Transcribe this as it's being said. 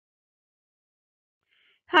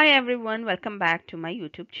Hi everyone, welcome back to my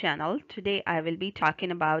YouTube channel. Today I will be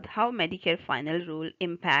talking about how Medicare final rule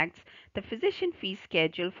impacts the physician fee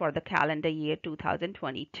schedule for the calendar year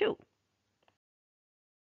 2022.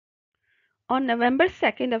 On November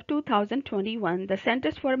 2nd, 2021, the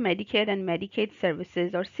Centers for Medicare and Medicaid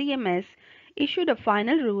Services or CMS issued a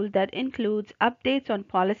final rule that includes updates on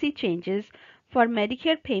policy changes for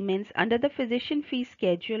Medicare payments under the Physician Fee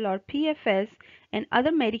Schedule or PFS and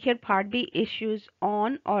other Medicare Part B issues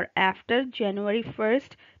on or after January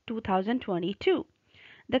 1st, 2022.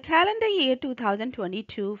 The calendar year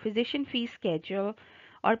 2022 Physician Fee Schedule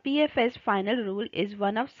or PFS final rule is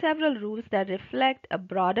one of several rules that reflect a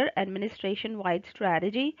broader administration-wide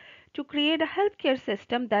strategy to create a healthcare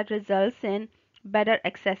system that results in better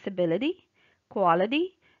accessibility,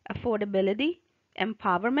 quality, affordability,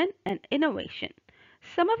 empowerment, and innovation.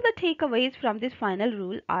 Some of the takeaways from this final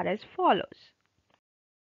rule are as follows.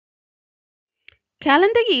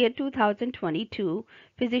 Calendar year 2022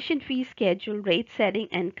 Physician Fee Schedule Rate Setting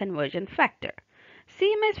and Conversion Factor.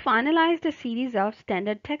 CMS finalized a series of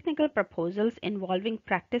standard technical proposals involving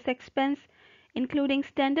practice expense, including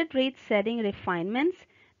standard rate setting refinements,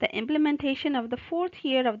 the implementation of the fourth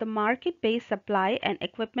year of the market-based supply and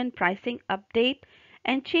equipment pricing update,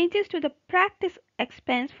 and changes to the practice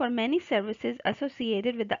expense for many services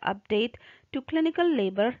associated with the update to clinical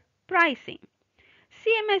labor pricing.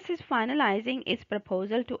 CMS is finalizing its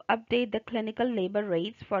proposal to update the clinical labor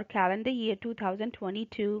rates for calendar year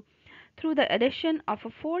 2022 through the addition of a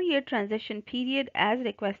four-year transition period as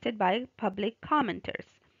requested by public commenters.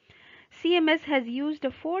 CMS has used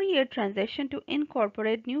a four-year transition to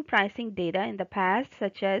incorporate new pricing data in the past,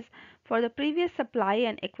 such as for the previous supply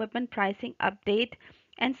and equipment pricing update,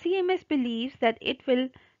 and CMS believes that it will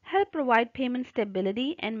help provide payment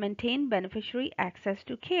stability and maintain beneficiary access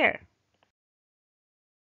to care.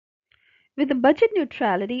 With the budget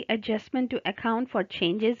neutrality adjustment to account for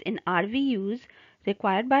changes in RVUs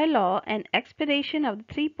required by law and expiration of the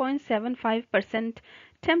 3.75%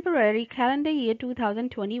 temporary calendar year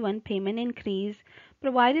 2021 payment increase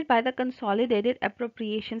provided by the Consolidated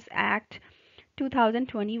Appropriations Act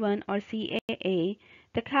 2021 or CAA,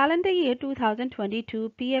 the calendar year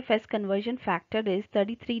 2022 PFS conversion factor is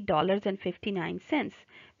 $33.59,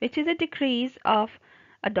 which is a decrease of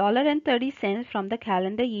 $1.30 from the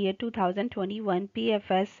calendar year 2021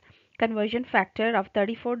 PFS conversion factor of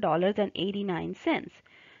 $34.89.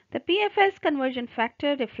 The PFS conversion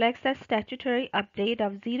factor reflects the statutory update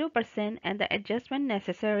of 0% and the adjustment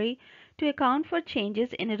necessary to account for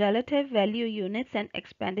changes in relative value units and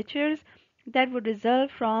expenditures that would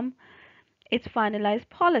result from its finalized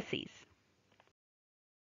policies.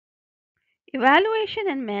 Evaluation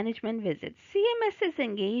and management visits. CMS is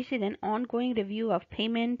engaged in an ongoing review of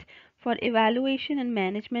payment for evaluation and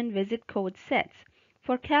management visit code sets.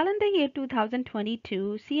 For calendar year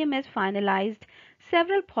 2022, CMS finalized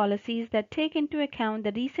several policies that take into account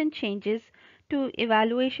the recent changes to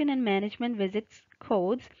evaluation and management visits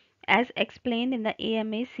codes as explained in the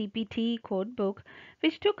AMA CPT codebook,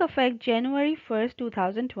 which took effect January 1st,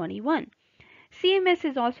 2021. CMS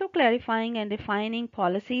is also clarifying and refining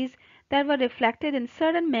policies that were reflected in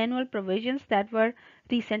certain manual provisions that were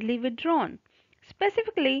recently withdrawn.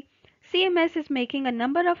 Specifically, CMS is making a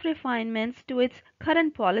number of refinements to its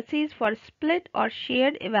current policies for split or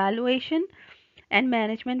shared evaluation and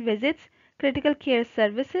management visits, critical care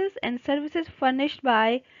services, and services furnished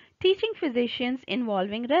by teaching physicians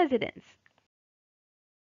involving residents.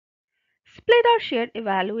 Split or shared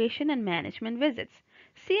evaluation and management visits.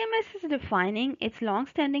 CMS is defining its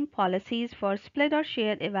long-standing policies for split or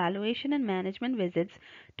shared evaluation and management visits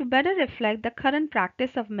to better reflect the current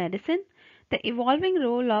practice of medicine, the evolving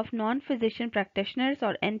role of non-physician practitioners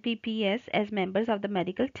or NPPS as members of the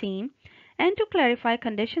medical team, and to clarify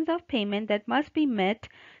conditions of payment that must be met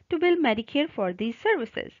to bill Medicare for these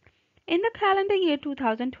services. In the calendar year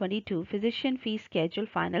 2022 Physician Fee Schedule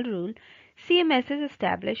Final Rule, CMS is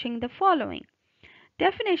establishing the following.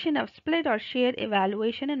 Definition of split or shared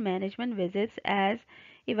evaluation and management visits as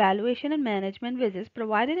evaluation and management visits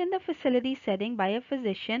provided in the facility setting by a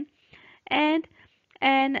physician and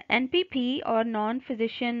an NPP or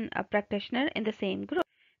non-physician practitioner in the same group.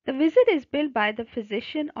 The visit is billed by the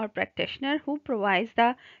physician or practitioner who provides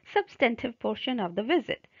the substantive portion of the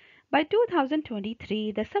visit. By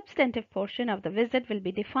 2023, the substantive portion of the visit will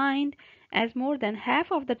be defined as more than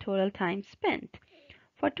half of the total time spent.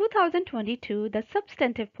 For 2022, the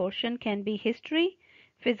substantive portion can be history,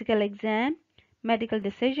 physical exam, medical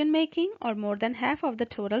decision making, or more than half of the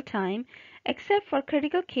total time, except for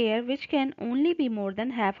critical care, which can only be more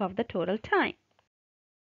than half of the total time.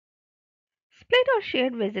 Split or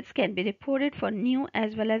shared visits can be reported for new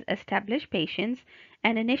as well as established patients,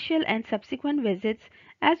 and initial and subsequent visits,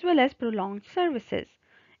 as well as prolonged services.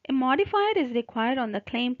 A modifier is required on the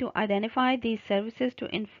claim to identify these services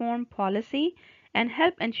to inform policy and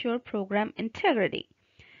help ensure program integrity.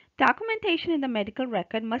 Documentation in the medical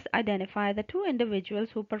record must identify the two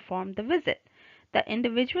individuals who performed the visit. The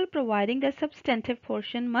individual providing the substantive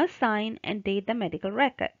portion must sign and date the medical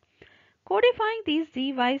record. Codifying these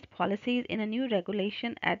revised policies in a new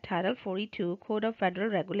regulation at Title 42 Code of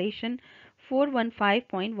Federal Regulation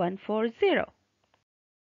 415.140.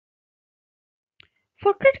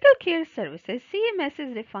 For critical care services, CMS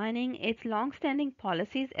is refining its long-standing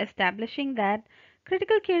policies establishing that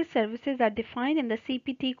critical care services are defined in the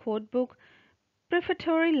CPT Codebook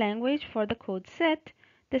prefatory language for the code set.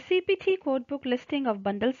 The CPT Codebook listing of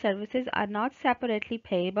bundled services are not separately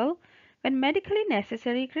payable. When medically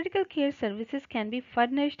necessary, critical care services can be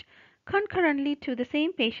furnished concurrently to the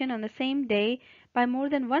same patient on the same day by more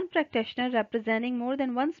than one practitioner representing more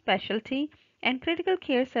than one specialty, and critical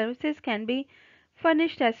care services can be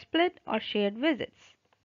furnished as split or shared visits.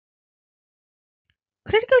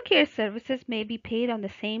 Critical care services may be paid on the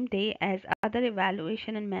same day as other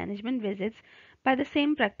evaluation and management visits by the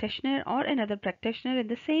same practitioner or another practitioner in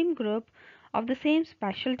the same group of the same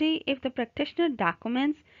specialty if the practitioner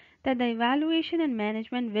documents that the evaluation and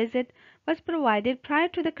management visit was provided prior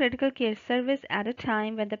to the critical care service at a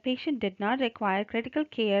time when the patient did not require critical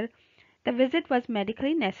care, the visit was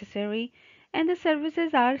medically necessary, and the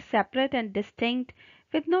services are separate and distinct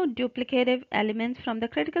with no duplicative elements from the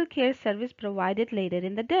critical care service provided later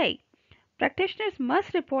in the day. Practitioners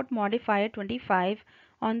must report modifier 25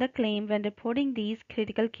 on the claim when reporting these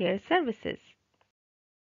critical care services.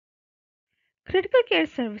 Critical care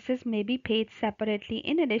services may be paid separately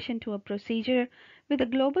in addition to a procedure with a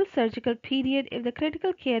global surgical period if the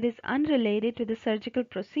critical care is unrelated to the surgical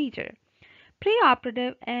procedure.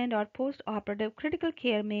 Preoperative and or postoperative critical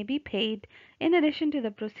care may be paid in addition to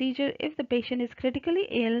the procedure if the patient is critically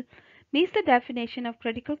ill, meets the definition of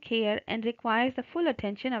critical care, and requires the full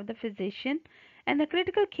attention of the physician, and the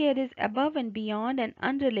critical care is above and beyond and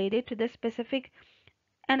unrelated to the specific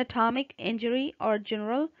anatomic injury or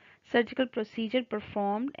general surgical procedure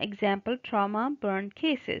performed, example trauma, burn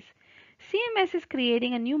cases. CMS is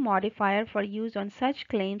creating a new modifier for use on such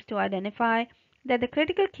claims to identify that the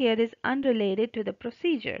critical care is unrelated to the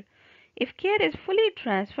procedure. If care is fully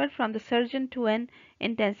transferred from the surgeon to an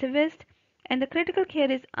intensivist and the critical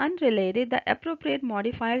care is unrelated, the appropriate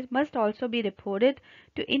modifiers must also be reported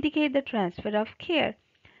to indicate the transfer of care.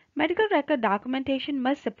 Medical record documentation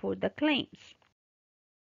must support the claims.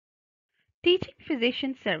 Teaching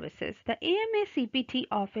Physician Services. The AMA CPT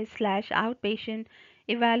Office/Outpatient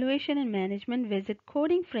Evaluation and Management Visit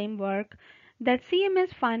Coding Framework that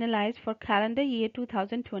CMS finalized for calendar year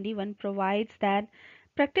 2021 provides that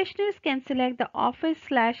practitioners can select the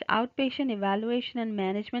office/outpatient evaluation and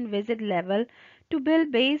management visit level to bill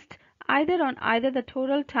based either on either the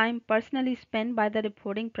total time personally spent by the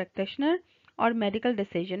reporting practitioner or medical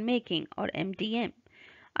decision making or MDM.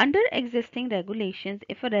 Under existing regulations,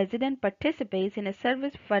 if a resident participates in a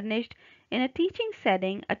service furnished in a teaching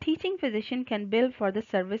setting, a teaching physician can bill for the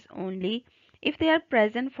service only if they are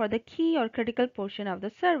present for the key or critical portion of the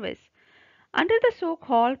service. Under the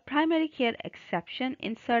so-called primary care exception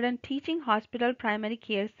in certain teaching hospital primary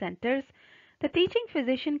care centers, the teaching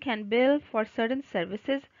physician can bill for certain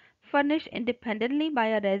services furnished independently by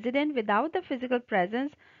a resident without the physical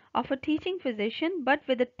presence of a teaching physician but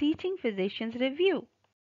with a teaching physician's review.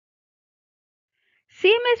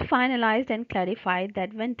 CMS finalized and clarified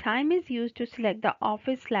that when time is used to select the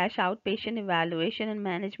office/outpatient evaluation and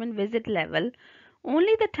management visit level,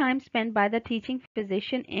 only the time spent by the teaching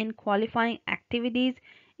physician in qualifying activities,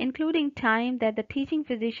 including time that the teaching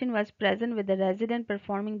physician was present with the resident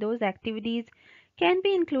performing those activities, can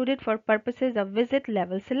be included for purposes of visit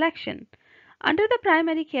level selection. Under the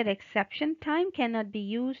primary care exception, time cannot be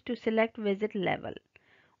used to select visit level.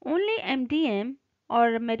 Only MDM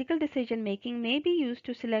or medical decision making may be used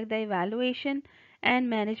to select the evaluation and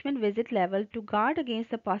management visit level to guard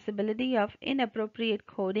against the possibility of inappropriate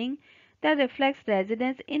coding that reflects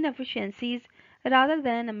residents' inefficiencies rather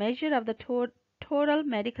than a measure of the total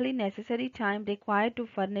medically necessary time required to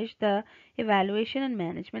furnish the evaluation and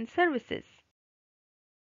management services.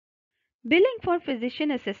 Billing for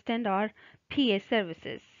physician assistant or PA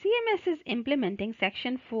services. CMS is implementing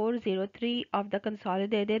Section 403 of the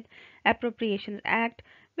Consolidated Appropriations Act,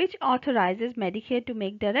 which authorizes Medicare to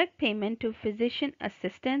make direct payment to physician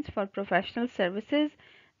assistants for professional services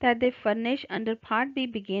that they furnish under Part B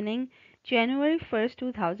beginning January 1,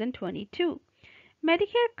 2022.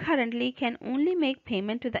 Medicare currently can only make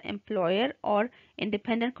payment to the employer or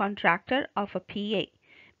independent contractor of a PA.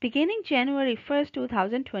 Beginning January 1,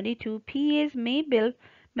 2022, PAs may bill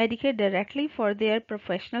Medicare directly for their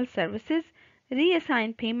professional services,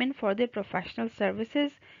 reassign payment for their professional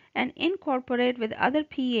services, and incorporate with other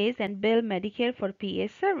PAs and bill Medicare for PA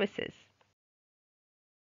services.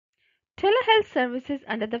 Telehealth services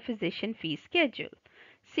under the physician fee schedule.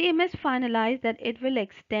 CMS finalized that it will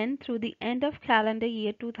extend through the end of calendar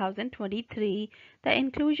year 2023 the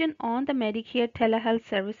inclusion on the Medicare telehealth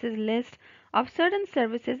services list of certain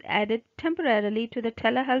services added temporarily to the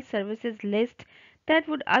telehealth services list that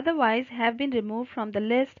would otherwise have been removed from the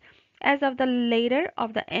list as of the later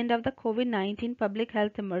of the end of the COVID-19 public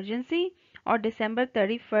health emergency or December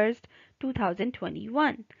 31,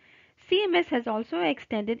 2021. CMS has also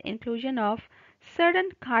extended inclusion of certain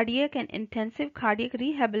cardiac and intensive cardiac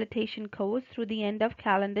rehabilitation codes through the end of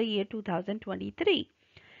calendar year 2023.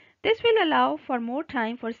 This will allow for more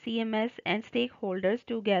time for CMS and stakeholders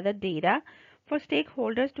to gather data, for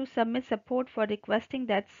stakeholders to submit support for requesting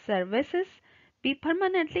that services be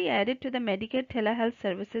permanently added to the Medicare telehealth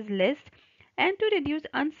services list, and to reduce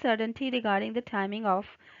uncertainty regarding the timing of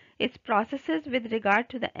its processes with regard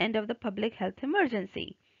to the end of the public health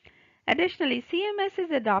emergency. Additionally, CMS is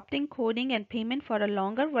adopting coding and payment for a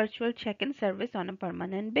longer virtual check-in service on a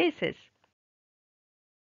permanent basis.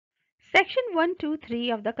 Section 123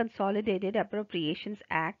 of the Consolidated Appropriations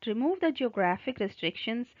Act removed the geographic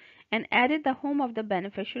restrictions and added the home of the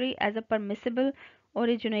beneficiary as a permissible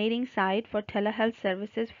originating site for telehealth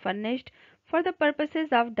services furnished for the purposes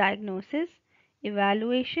of diagnosis,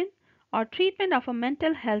 evaluation, or treatment of a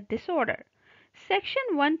mental health disorder. Section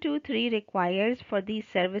 123 requires for these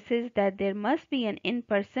services that there must be an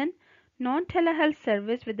in-person, non-telehealth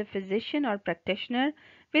service with the physician or practitioner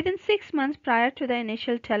within 6 months prior to the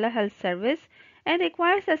initial telehealth service, and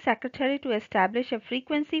requires the secretary to establish a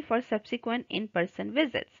frequency for subsequent in-person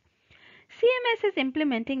visits. CMS is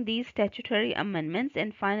implementing these statutory amendments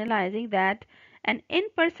and finalizing that an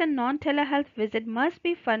in-person non-telehealth visit must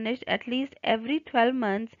be furnished at least every 12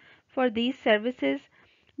 months for these services,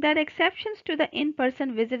 that exceptions to the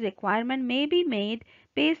in-person visit requirement may be made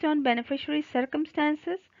based on beneficiary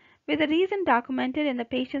circumstances with a reason documented in the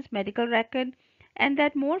patient's medical record, and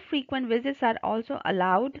that more frequent visits are also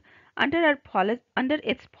allowed under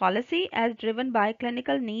its policy as driven by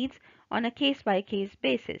clinical needs on a case-by-case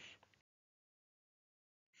basis.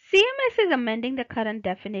 CMS is amending the current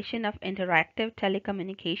definition of interactive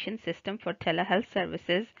telecommunication system for telehealth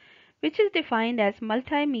services, which is defined as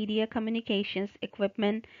multimedia communications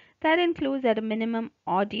equipment that includes at a minimum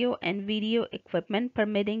audio and video equipment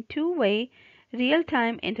permitting two-way,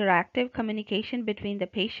 real-time interactive communication between the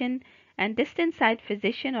patient and distant site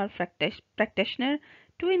physician or practitioner,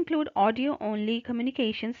 to include audio-only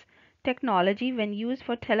communications technology when used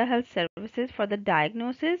for telehealth services for the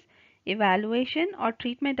diagnosis, evaluation, or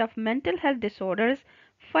treatment of mental health disorders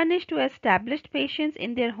furnished to established patients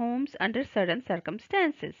in their homes under certain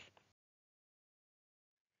circumstances.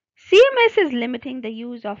 CMS is limiting the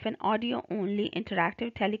use of an audio-only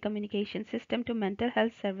interactive telecommunication system to mental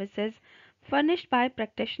health services furnished by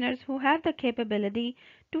practitioners who have the capability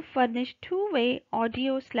to furnish two-way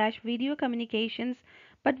audio/video communications,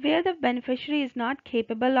 but where the beneficiary is not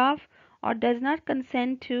capable of or does not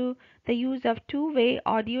consent to the use of two-way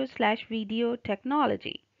audio/video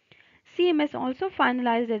technology. CMS also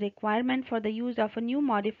finalized a requirement for the use of a new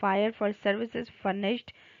modifier for services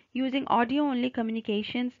furnished using audio-only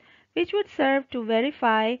communications, which would serve to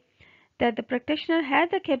verify that the practitioner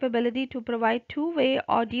had the capability to provide two-way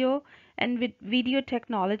audio and video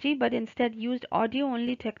technology, but instead used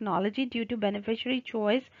audio-only technology due to beneficiary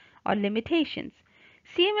choice or limitations.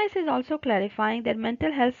 CMS is also clarifying that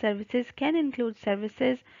mental health services can include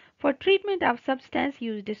services for treatment of substance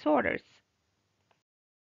use disorders.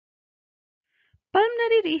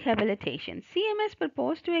 Pulmonary rehabilitation. CMS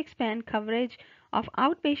proposed to expand coverage of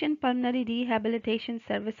outpatient pulmonary rehabilitation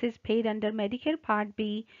services paid under Medicare Part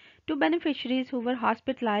B to beneficiaries who were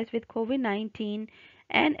hospitalized with COVID-19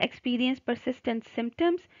 and experienced persistent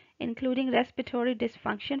symptoms, including respiratory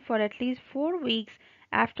dysfunction, for at least 4 weeks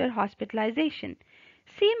after hospitalization.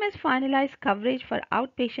 CMS finalized coverage for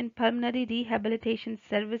outpatient pulmonary rehabilitation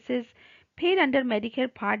services paid under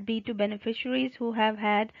Medicare Part B to beneficiaries who have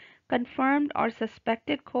had confirmed or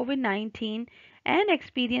suspected COVID-19 and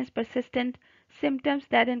experienced persistent symptoms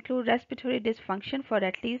that include respiratory dysfunction for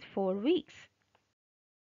at least 4 weeks.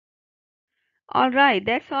 Alright,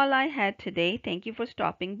 that's all I had today. Thank you for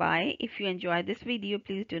stopping by. If you enjoyed this video,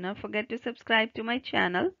 please do not forget to subscribe to my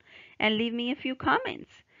channel and leave me a few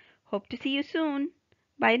comments. Hope to see you soon.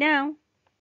 Bye now.